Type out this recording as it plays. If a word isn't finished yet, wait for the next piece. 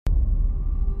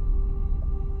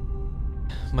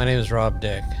my name is Rob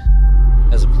Dick.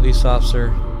 As a police officer,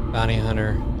 bounty hunter,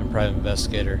 and private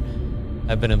investigator,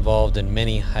 I've been involved in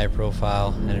many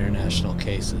high-profile and international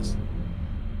cases.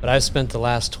 But I've spent the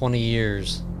last 20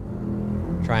 years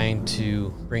trying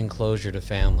to bring closure to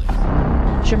families.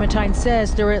 Shermantine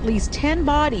says there are at least 10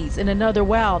 bodies in another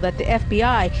well that the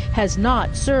FBI has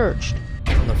not searched.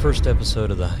 On the first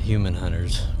episode of The Human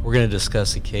Hunters, we're going to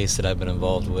discuss a case that I've been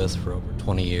involved with for over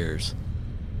 20 years.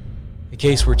 A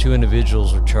case where two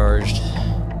individuals were charged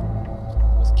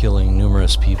with killing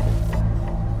numerous people.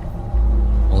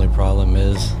 Only problem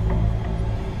is,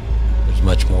 there's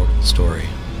much more to the story.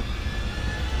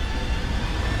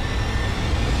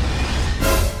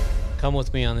 Come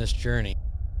with me on this journey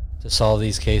to solve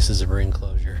these cases and bring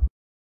closure.